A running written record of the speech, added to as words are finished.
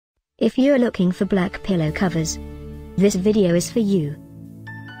If you're looking for black pillow covers, this video is for you.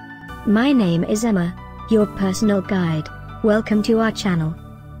 My name is Emma, your personal guide. Welcome to our channel.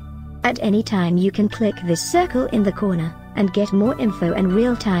 At any time you can click this circle in the corner, and get more info and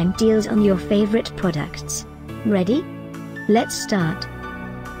real-time deals on your favorite products. Ready? Let's start.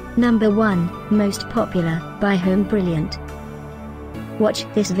 Number 1, Most Popular, by Home Brilliant. Watch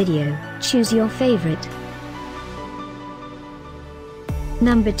this video, choose your favorite.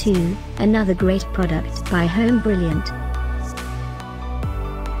 Number 2, another great product by Home Brilliant.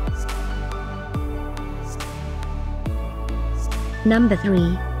 Number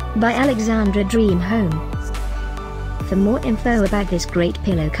 3, by Alexandra DreamHome. For more info about this great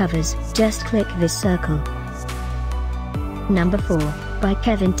pillow covers, just click this circle. Number 4, by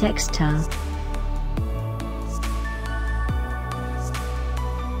Textile.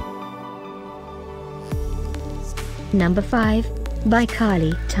 Number 5, by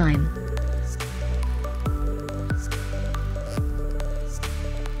CaliTime.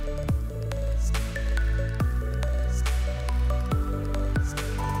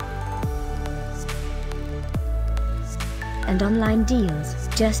 And online deals,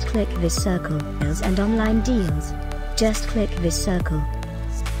 just click this circle. Deals and online deals, just click this circle.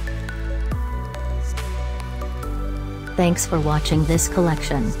 Thanks for watching this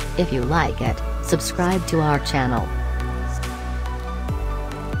collection. If you like it, subscribe to our channel.